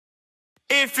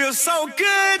It feels so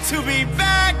good to be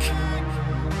back.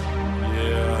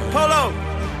 Yeah. Polo,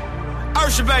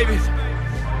 Ursha, baby.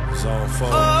 Zone 4.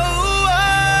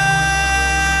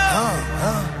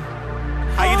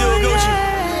 How you doing, Gucci?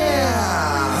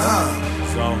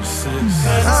 Zone 6.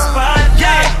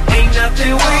 Yeah. Ain't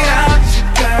nothing without you,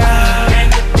 girl.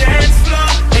 And the dance floor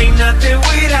ain't nothing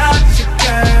without you,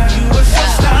 girl. You a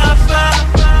showstopper.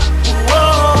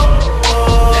 Whoa,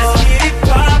 let's get it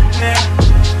poppin'.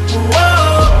 Whoa,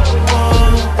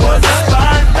 the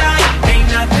spotlight ain't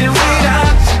nothing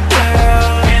without you,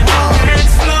 girl. And the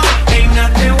dance floor ain't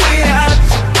nothing without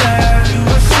you, girl. You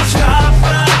a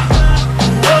showstopper.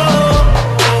 Whoa,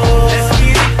 let's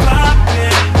get it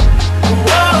poppin'.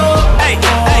 Whoa, hey,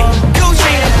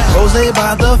 Gucci. Rose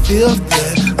by the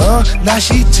 50th, now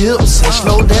she tips and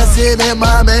slow dancing in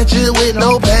my mansion with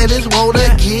no panties, wanna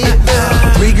get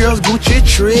down. 3 girls Gucci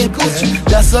trippin',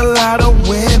 that's a lot of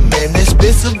women.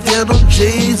 Expensive denim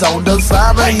jeans on the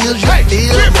side of heels, you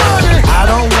feel me? I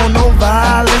don't want no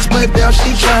violence, but now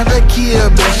she tryna kill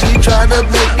me. She tryna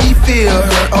make me feel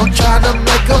her, I'm tryna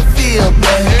make her feel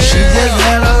me. She just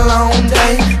had a long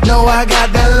day, know I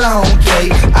got that long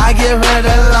cake. I give her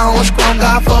that long scrum,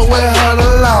 I fuck with her the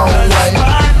long way.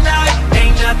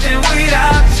 Ain't nothing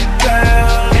without you,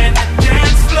 girl. And the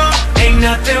dance floor ain't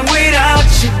nothing without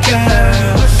you,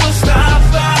 girl. So stop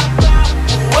up.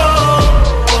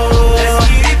 Whoa, let's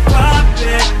get it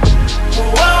poppin'.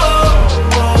 Whoa,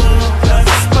 'cause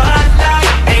the spotlight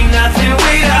ain't nothing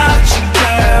without you,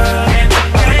 girl. And the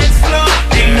dance floor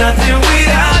ain't nothing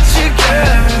without you,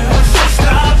 girl. So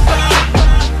stop up.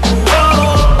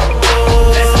 Whoa,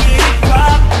 let's get it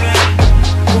poppin'.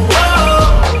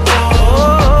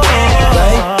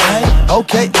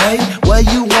 Okay, hey, where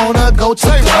you wanna go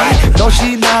today? No,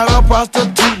 she not a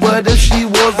prostitute, but if she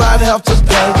was, I'd have to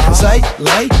pay. Say,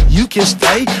 lay, you can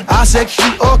stay, I'll sex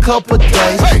you a couple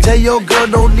days. Tell your girl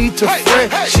don't need to fret,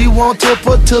 she want to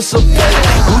participate.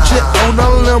 Gucci on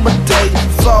unlimited,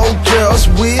 4 girls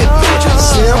with bitches.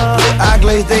 Simply, I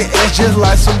glaze they ass just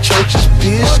like some church's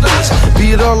business.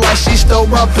 Beat her like she stole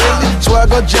my Bentley,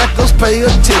 swagger jackals, pay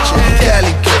attention.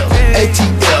 Cali girl,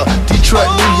 ATL, Detroit,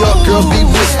 New York girls be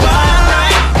with me.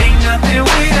 Ain't nothing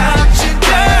without you,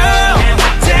 girl. And the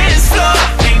dance floor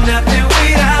ain't nothing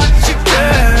without you,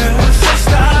 girl. So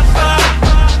stop up.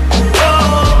 Whoa,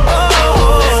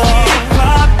 let's get it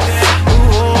poppin'.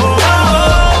 Whoa,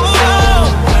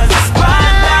 'cause the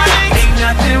spotlight ain't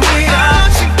nothing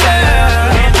without you, girl.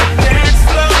 And the dance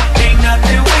floor ain't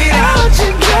nothing without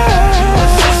you, girl.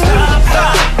 So stop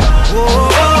up.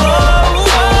 Whoa,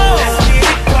 let's get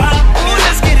it poppin'.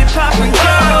 Let's get it poppin',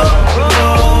 girl.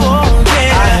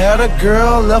 The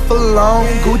girl left alone,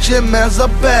 Gucci man's a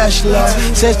bachelor.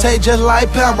 Says take just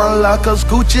like Pamela, cause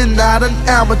Gucci not an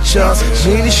amateur.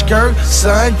 Mini skirt,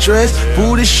 sundress,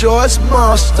 booty shorts,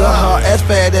 monster. Her ass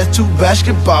fat as 2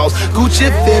 basketballs.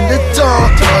 Gucci finna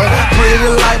dunk her. Pretty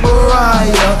like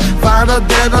Mariah, finer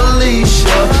than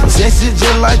Alicia. Sexy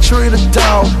just like Trina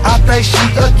Dog, I think she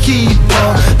a keeper.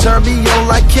 Turn me on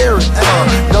like Carrie,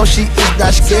 no she is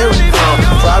not scary,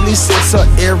 probably sex her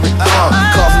every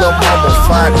cause lil' mama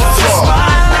fine as fuck.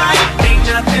 Spotlight ain't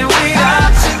nothing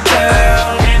without you, girl.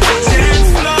 And the dance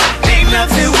floor ain't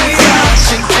nothing without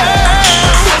you,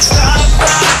 girl. Stop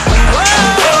up. Whoa,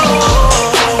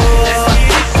 let's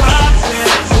get it poppin'.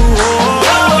 Whoa,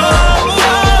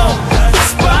 'cause the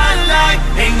spotlight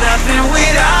ain't nothing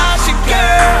without you,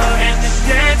 girl. And the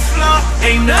dance floor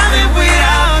ain't nothing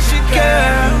without you,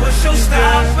 girl. So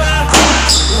stop up.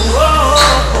 Whoa,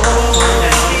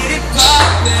 let's get it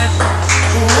poppin'.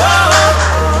 Whoa.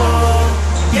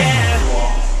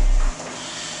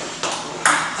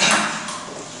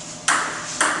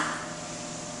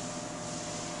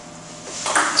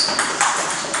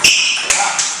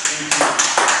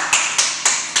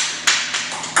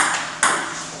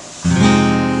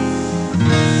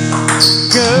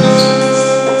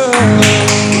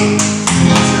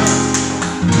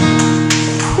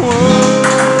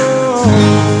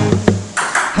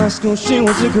 High school, she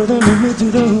was a girl that made me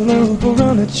do the hula hoop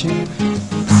around the gym.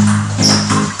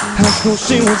 High school,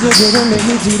 she was a girl that made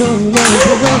me do the hula hoop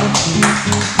around the gym.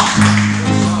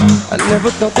 I never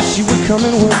thought that she would come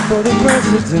and work for the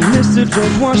president, Mr.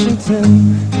 George Washington.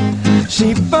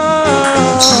 She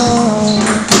bought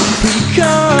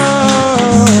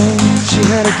because she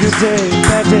had a good day,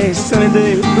 bad day, sunny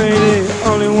day, rainy day,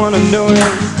 only wanna know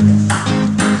it.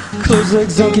 Close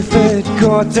legs don't get fed,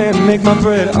 go out there and make my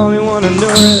bread, only wanna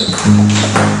know it.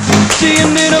 She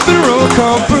ended up in roll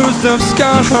call, bruised up,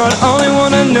 scarred heart, only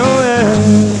wanna know it.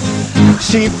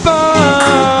 She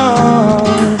fought,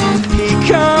 he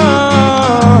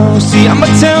called. See, I'ma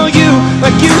tell you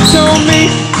like you told told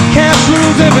me cash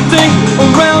rules everything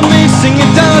around me. Sing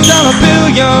it dollar, dollar bill,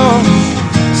 y'all.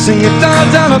 Sing it dollar,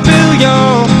 dollar bill,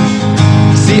 y'all.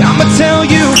 See, I'ma tell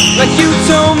you like you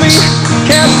told me,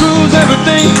 cash rules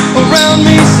everything around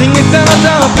me. Sing it dollar,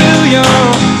 dollar bill,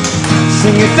 y'all.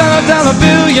 Sing it dollar, dollar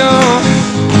bill, y'all.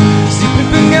 See,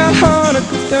 people got harder,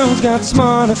 girls got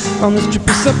smarter. On this trip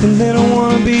is something they don't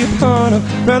wanna be a part of.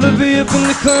 Rather be up in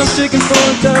the club shaking for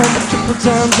a dime, but triple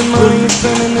times the money and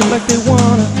spending it like they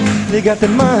wanna. They got their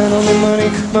mind on their money,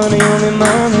 money on their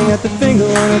mind. They got the finger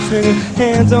on the trigger,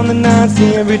 hands on the nine.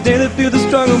 See, every day they feel the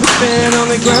struggle, but stand on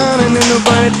the ground and then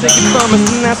nobody take it from us,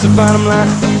 and that's the bottom line.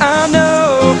 But I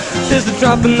know there's a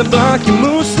drop in the block, you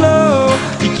move slow.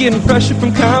 You're getting pressure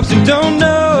from cops who don't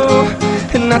know.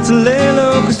 And not to lay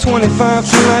low, cause 25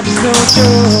 to life is no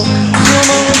joke. So I'm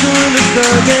always doing this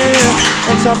again,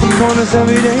 on top of corners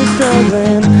every day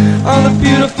struggling. All the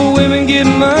beautiful women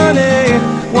getting money,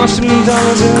 washing them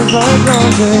dollar bills like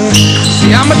laundry.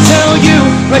 See, I'ma tell you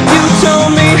like you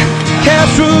told me,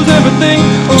 cash rules everything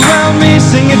around me.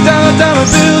 Sing it dollar, dollar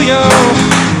bill, y'all.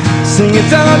 Sing it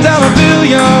dollar, dollar bill,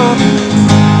 y'all.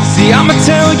 See, I'ma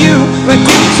tell you like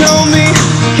you told me,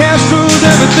 cash rules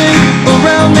everything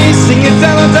around me. Sing it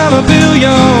dollar, dollar bill,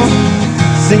 y'all.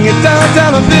 Sing it dollar,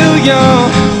 dollar bill,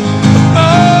 y'all.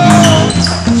 Oh.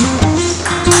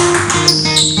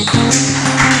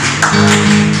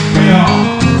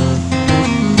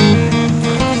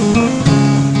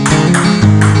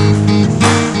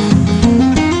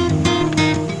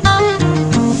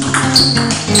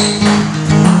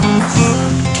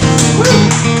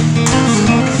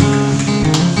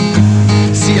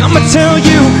 I'ma tell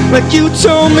you like you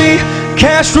told me,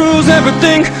 cash rules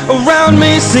everything around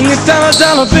me. Sing it dollar,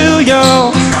 dollar bill,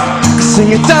 y'all.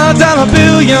 Sing it dollar, dollar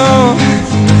bill, y'all.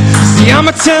 See,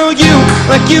 I'ma tell you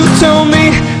like you told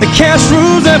me, the cash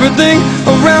rules everything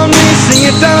around me. Sing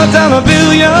it dollar, dollar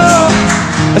bill, y'all.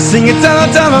 Sing it dollar,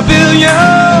 dollar bill,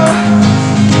 y'all.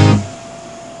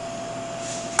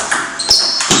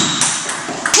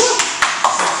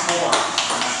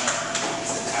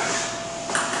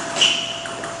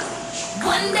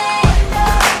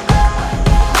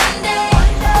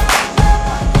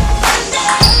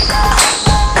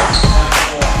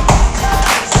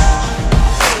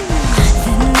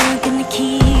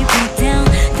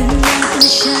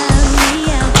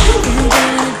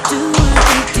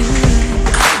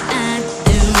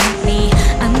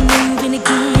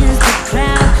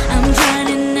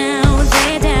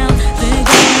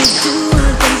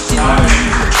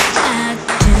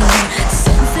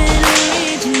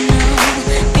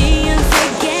 Be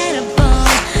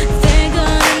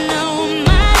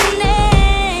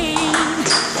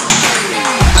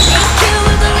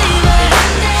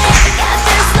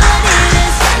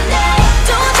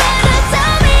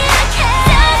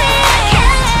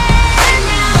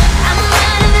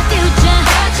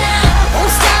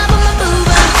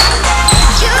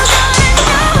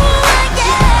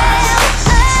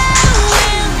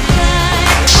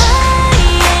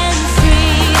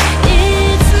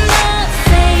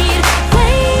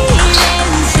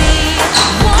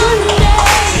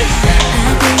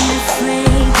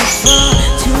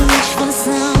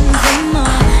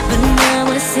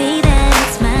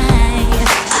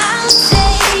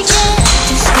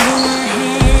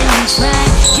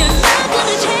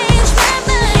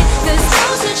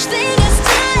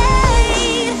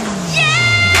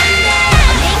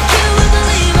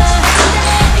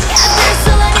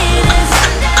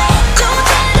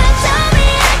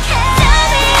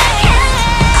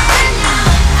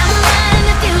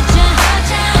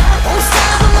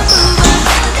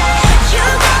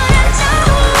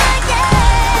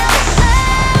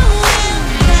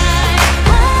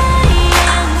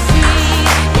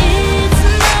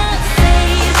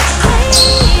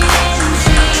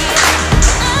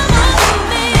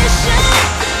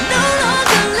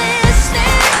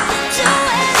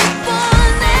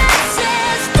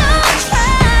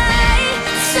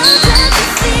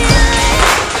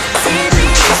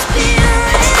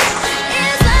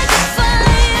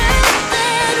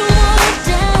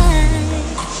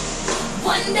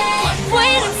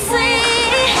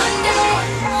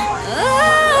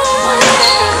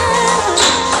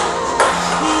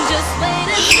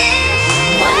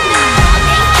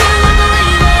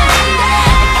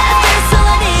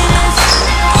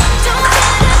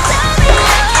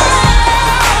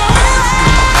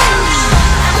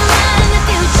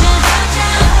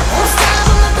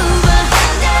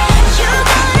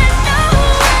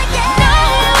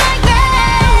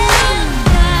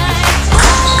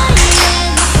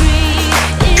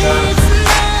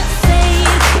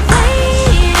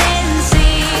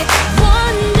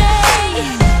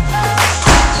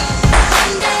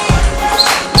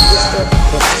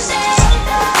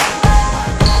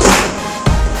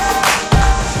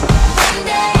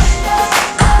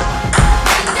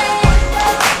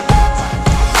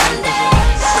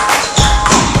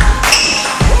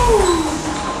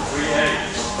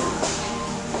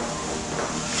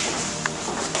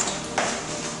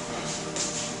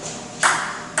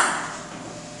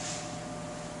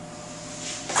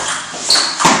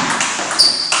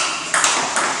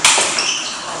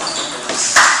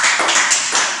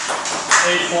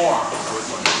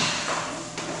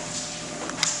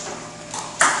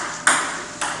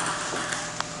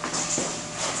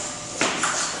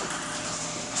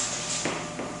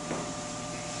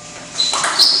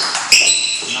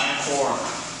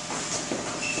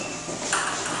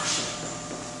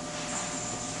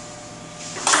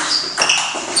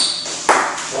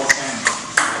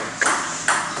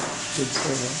Good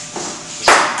serve.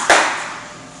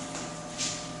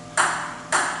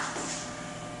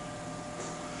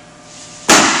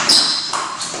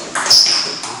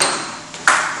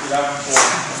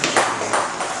 11-4.